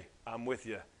 okay, I'm with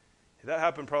you. That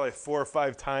happened probably 4 or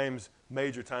 5 times,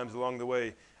 major times along the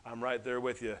way. I'm right there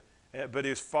with you. But he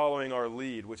was following our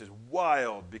lead, which is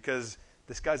wild, because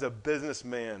this guy's a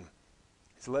businessman.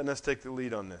 He's letting us take the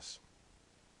lead on this.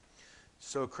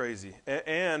 So crazy.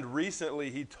 And recently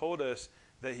he told us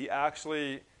that he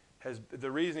actually the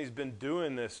reason he's been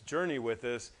doing this journey with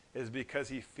us is because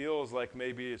he feels like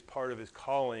maybe it's part of his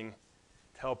calling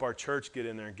to help our church get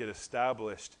in there and get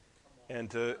established and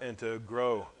to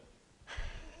grow.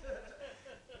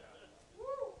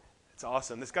 It's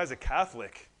awesome. This guy's a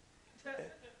Catholic.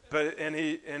 But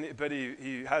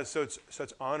he has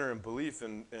such honor and belief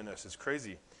in us. It's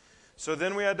crazy. So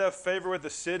then we had to have favor with the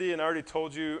city, and I already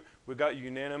told you we got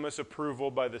unanimous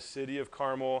approval by the city of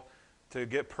Carmel to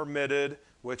get permitted,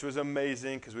 which was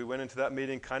amazing, because we went into that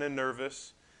meeting kind of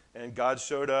nervous, and God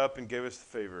showed up and gave us the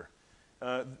favor.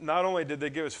 Not only did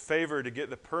they give us favor to get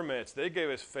the permits, they gave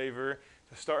us favor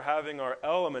to start having our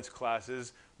elements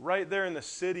classes right there in the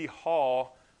city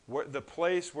hall, the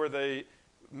place where they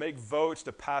make votes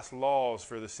to pass laws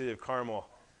for the city of Carmel.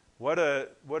 What a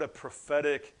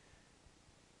prophetic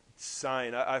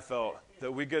sign I felt,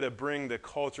 that we get to bring the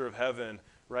culture of heaven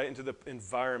right into the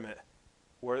environment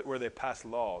where they pass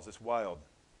laws. It's wild.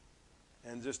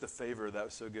 And just the favor, that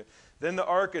was so good. Then the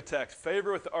architect,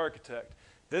 favor with the architect.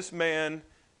 This man,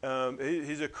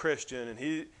 he's a Christian, and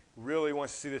he really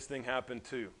wants to see this thing happen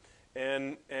too.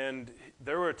 And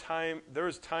there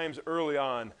was times early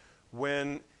on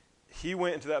when he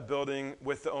went into that building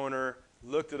with the owner,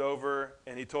 looked it over,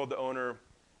 and he told the owner,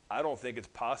 I don't think it's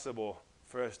possible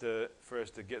for us to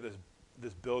get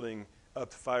this building up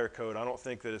to fire code. I don't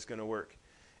think that it's going to work.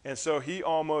 And so he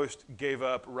almost gave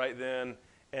up right then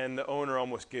and the owner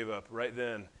almost gave up right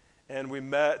then. And we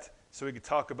met so we could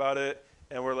talk about it,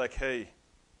 and we're like, hey,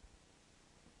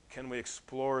 can we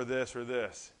explore this or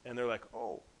this? And they're like,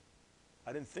 oh,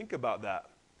 I didn't think about that.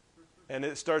 And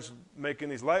it starts making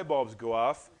these light bulbs go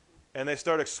off, and they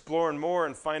start exploring more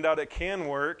and find out it can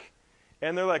work.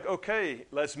 And they're like, okay,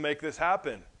 let's make this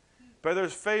happen. But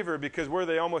there's favor, because where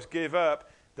they almost gave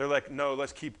up, they're like, no,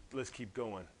 let's keep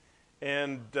going.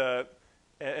 And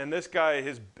this guy,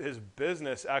 his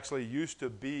business actually used to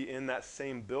be in that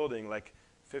same building like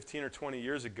 15 or 20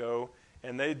 years ago,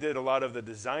 and they did a lot of the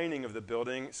designing of the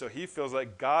building. So he feels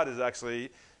like God is actually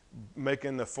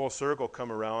making the full circle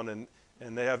come around, and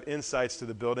they have insights to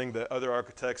the building that other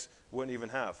architects wouldn't even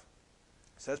have.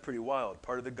 So that's pretty wild,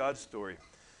 part of the God story.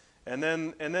 And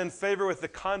then favor with the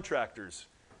contractors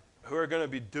who are going to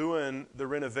be doing the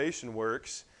renovation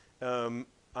works. I'm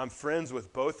friends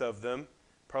with both of them,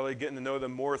 probably getting to know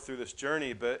them more through this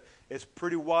journey, but it's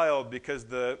pretty wild because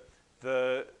the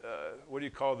what do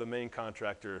you call the main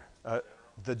contractor?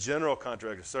 The general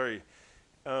contractor, sorry.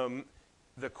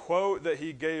 The quote that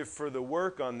he gave for the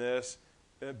work on this,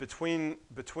 between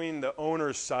the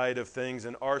owner's side of things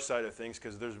and our side of things,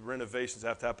 because there's renovations that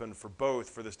have to happen for both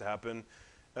for this to happen,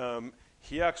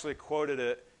 he actually quoted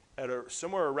it at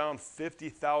somewhere around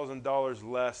 $50,000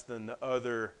 less than the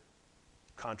other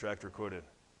contractor quoted.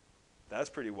 That's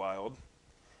pretty wild.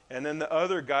 And then the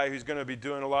other guy who's going to be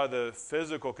doing a lot of the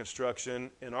physical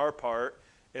construction in our part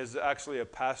is actually a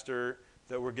pastor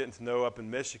that we're getting to know up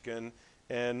in Michigan.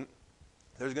 And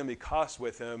there's going to be costs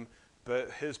with him,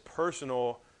 but his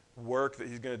personal work that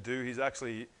he's going to do, he's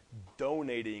actually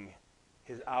donating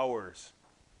his hours.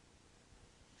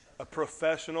 A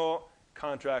professional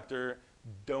contractor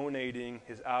donating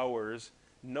his hours,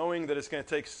 knowing that it's going to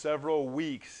take several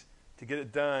weeks to get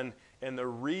it done. And the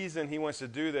reason he wants to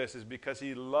do this is because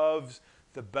he loves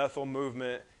the Bethel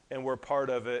movement, and we're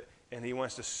part of it, and he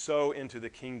wants to sow into the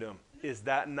kingdom. Is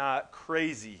that not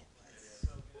crazy?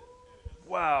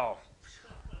 Wow.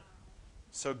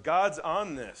 So God's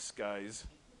on this, guys.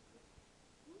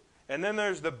 And then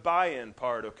there's the buy-in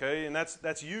part, okay? And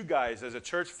that's you guys as a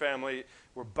church family.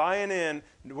 We're buying in.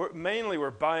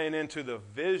 We're buying into the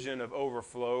vision of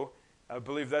Overflow. I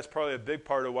believe that's probably a big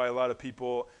part of why a lot of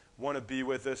people want to be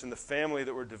with us and the family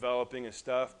that we're developing and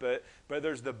stuff. But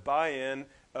there's the buy-in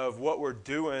of what we're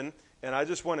doing. And I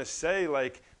just want to say,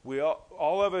 like,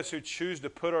 all of us who choose to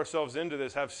put ourselves into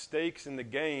this have stakes in the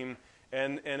game,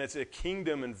 and it's a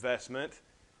kingdom investment,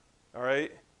 all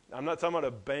right? I'm not talking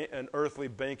about an earthly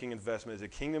banking investment. It's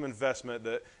a kingdom investment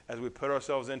that as we put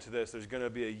ourselves into this, there's going to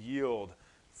be a yield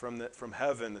from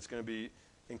heaven that's going to be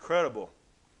incredible.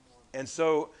 And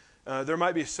so there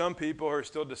might be some people who are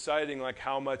still deciding, like,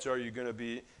 how much are you going to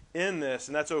be in this,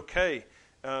 and that's okay.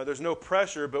 There's no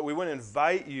pressure, but we want to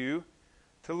invite you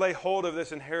to lay hold of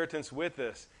this inheritance with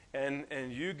us,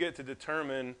 and you get to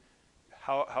determine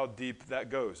how deep that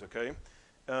goes, okay?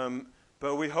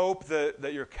 But we hope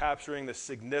that you're capturing the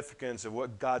significance of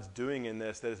what God's doing in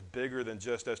this, that is bigger than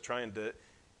just us trying to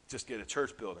just get a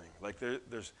church building. Like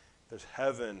there's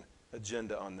heaven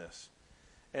agenda on this.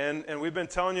 And we've been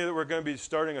telling you that we're going to be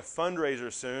starting a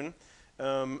fundraiser soon,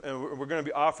 and we're going to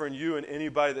be offering you and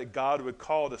anybody that God would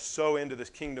call to sow into this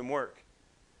kingdom work.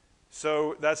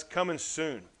 So that's coming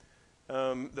soon,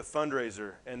 the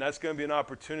fundraiser. And that's going to be an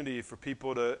opportunity for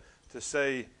people to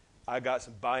say, I got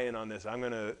some buy-in on this. I'm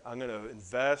gonna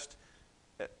invest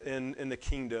in the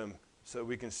kingdom so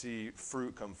we can see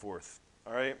fruit come forth.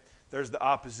 All right? There's the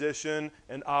opposition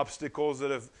and obstacles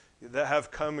that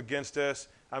have come against us.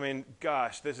 I mean,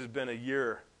 gosh, this has been a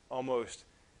year almost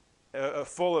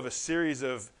full of a series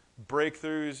of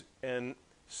breakthroughs and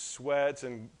sweats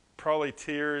and probably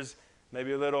tears,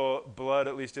 maybe a little blood,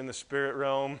 at least in the spirit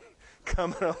realm,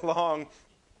 coming along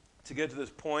to get to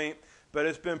this point. But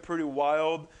it's been pretty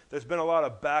wild. There's been a lot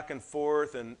of back and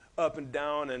forth and up and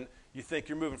down, and you think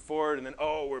you're moving forward, and then,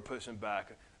 oh, we're pushing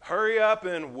back. Hurry up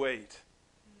and wait.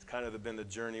 It's kind of been the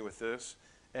journey with this.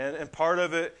 And part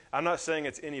of it, I'm not saying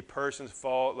it's any person's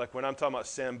fault. Like when I'm talking about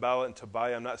Sanballat and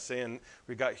Tobiah, I'm not saying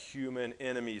we got human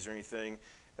enemies or anything.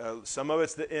 Some of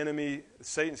it's the enemy,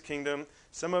 Satan's kingdom.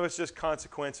 Some of it's just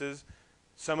consequences.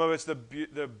 Some of it's the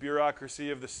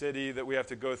bureaucracy of the city that we have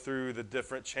to go through, the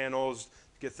different channels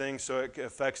get things, so it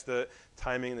affects the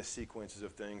timing and the sequences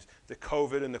of things. The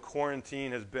COVID and the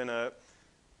quarantine has been an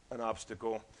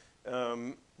obstacle.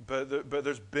 But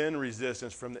there's been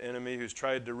resistance from the enemy who's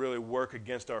tried to really work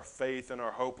against our faith and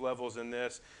our hope levels in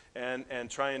this, and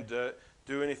trying to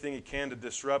do anything he can to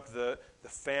disrupt the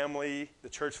family, the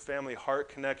church family heart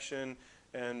connection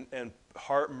and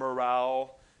heart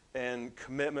morale and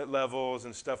commitment levels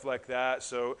and stuff like that.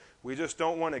 So we just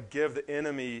don't want to give the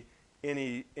enemy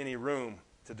any room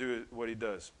to do what he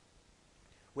does.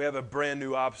 We have a brand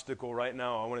new obstacle right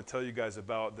now I want to tell you guys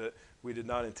about that we did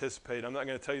not anticipate. I'm not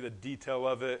going to tell you the detail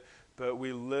of it, but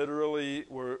we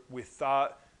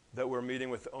thought that we're meeting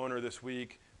with the owner this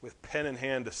week with pen in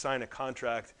hand to sign a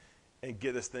contract and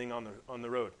get this thing on the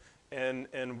road. And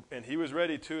he was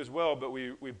ready to as well, but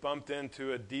we bumped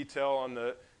into a detail on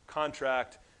the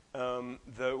contract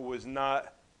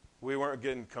that we weren't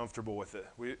getting comfortable with it.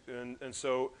 And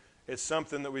so it's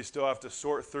something that we still have to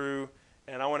sort through.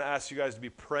 And I want to ask you guys to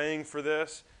be praying for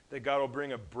this, that God will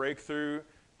bring a breakthrough,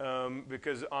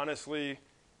 because honestly,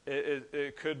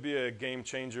 it could be a game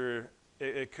changer.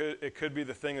 It could be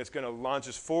the thing that's going to launch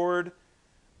us forward,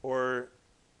 or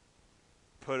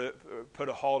put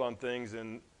a halt on things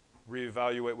and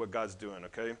reevaluate what God's doing.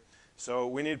 Okay, so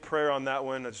we need prayer on that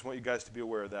one. I just want you guys to be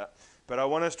aware of that. But I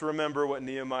want us to remember what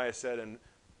Nehemiah said in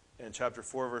chapter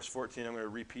 4, verse 14. I'm going to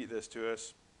repeat this to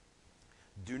us.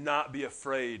 Do not be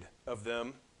afraid of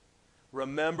them.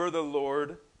 Remember the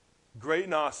Lord, great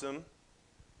and awesome,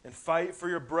 and fight for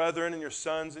your brethren and your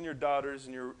sons and your daughters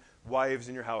and your wives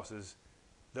and your houses.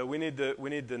 That we need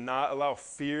to not allow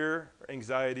fear or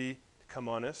anxiety to come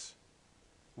on us.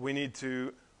 We need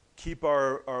to keep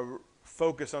our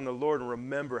focus on the Lord and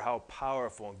remember how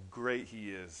powerful and great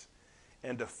he is,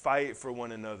 and to fight for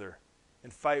one another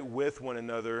and fight with one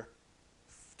another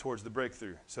towards the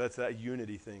breakthrough. So that's that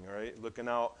unity thing, all right? Looking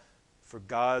out for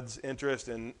God's interest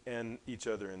and each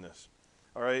other in this.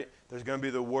 All right? There's going to be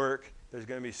the work. There's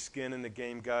going to be skin in the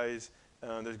game, guys.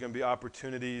 There's going to be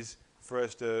opportunities for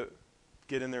us to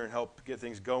get in there and help get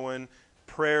things going.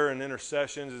 Prayer and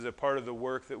intercessions is a part of the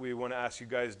work that we want to ask you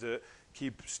guys to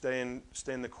keep staying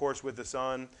the course with us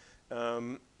on.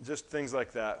 Just things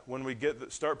like that. When we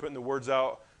start putting the words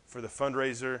out for the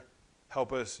fundraiser,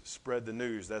 help us spread the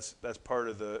news. That's part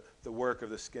of the work of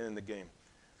the skin in the game.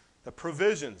 The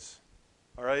provisions,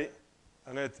 all right?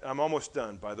 I'm almost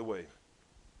done, by the way.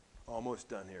 Almost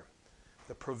done here.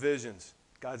 The provisions.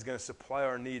 God's going to supply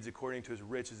our needs according to his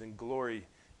riches and glory,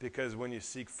 because when you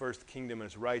seek first the kingdom and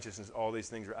its righteousness, all these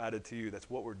things are added to you. That's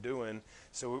what we're doing.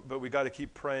 But we got to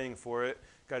keep praying for it.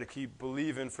 Got to keep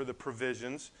believing for the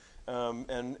provisions.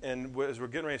 And as we're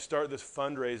getting ready to start this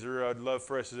fundraiser, I'd love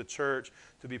for us as a church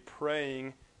to be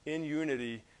praying in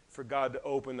unity for God to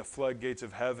open the floodgates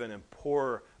of heaven and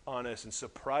pour on us and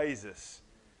surprise us.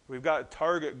 We've got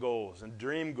target goals and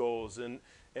dream goals.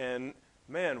 And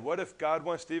man, what if God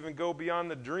wants to even go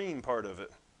beyond the dream part of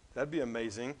it? That'd be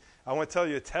amazing. I want to tell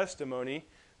you a testimony.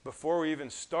 Before we even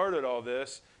started all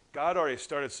this, God already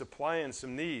started supplying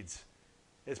some needs.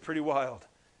 It's pretty wild.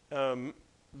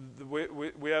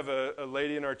 We have a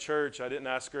lady in our church. I didn't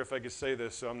ask her if I could say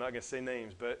this, so I'm not going to say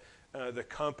names. But the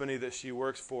company that she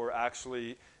works for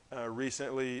actually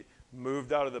recently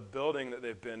moved out of the building that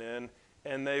they've been in,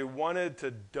 and they wanted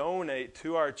to donate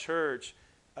to our church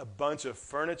a bunch of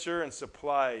furniture and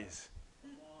supplies.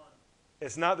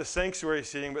 It's not the sanctuary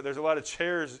seating, but there's a lot of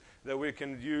chairs that we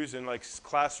can use in like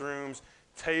classrooms,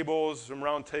 tables, some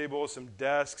round tables, some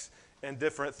desks, and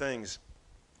different things.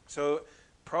 So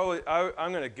probably,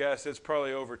 I'm going to guess it's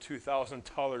probably over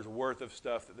 $2,000 worth of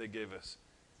stuff that they gave us.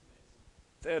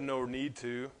 They had no need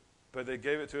to, but they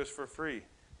gave it to us for free.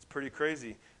 It's pretty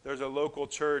crazy. There's a local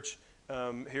church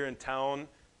here in town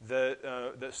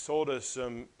that sold us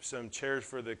some chairs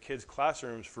for the kids'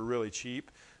 classrooms for really cheap.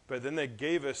 But then they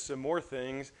gave us some more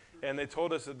things, and they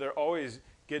told us that they're always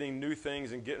getting new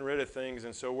things and getting rid of things.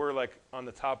 And so we're like on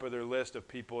the top of their list of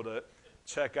people to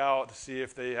check out to see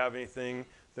if they have anything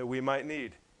that we might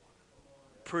need.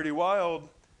 Pretty wild.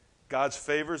 God's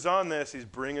favor's on this. He's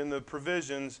bringing the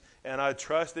provisions, and I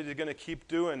trust that he's going to keep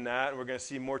doing that, and we're going to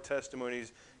see more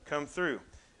testimonies come through.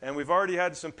 And we've already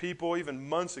had some people, even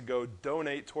months ago,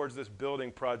 donate towards this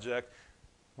building project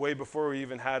way before we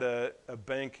even had a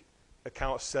bank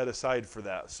account set aside for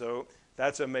that. So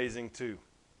that's amazing too.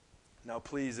 Now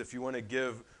please, if you want to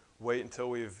give, wait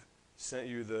until we've sent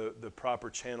you the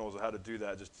proper channels of how to do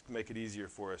that, just to make it easier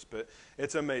for us. But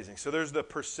it's amazing. So there's the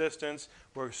persistence,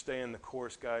 we're staying the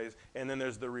course, guys. And then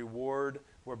there's the reward,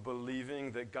 we're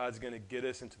believing that God's going to get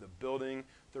us into the building.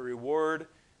 The reward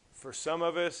for some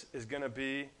of us is going to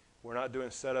be, we're not doing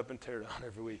setup and tear down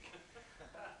every week.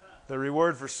 The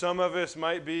reward for some of us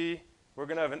might be, we're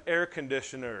going to have an air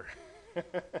conditioner.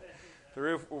 The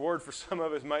reward for some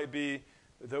of us might be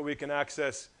that we can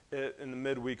access it in the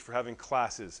midweek for having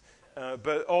classes.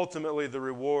 But ultimately, the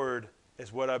reward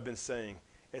is what I've been saying.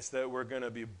 It's that we're going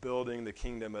to be building the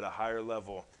kingdom at a higher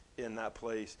level in that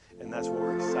place, and that's what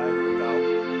we're excited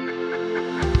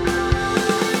about.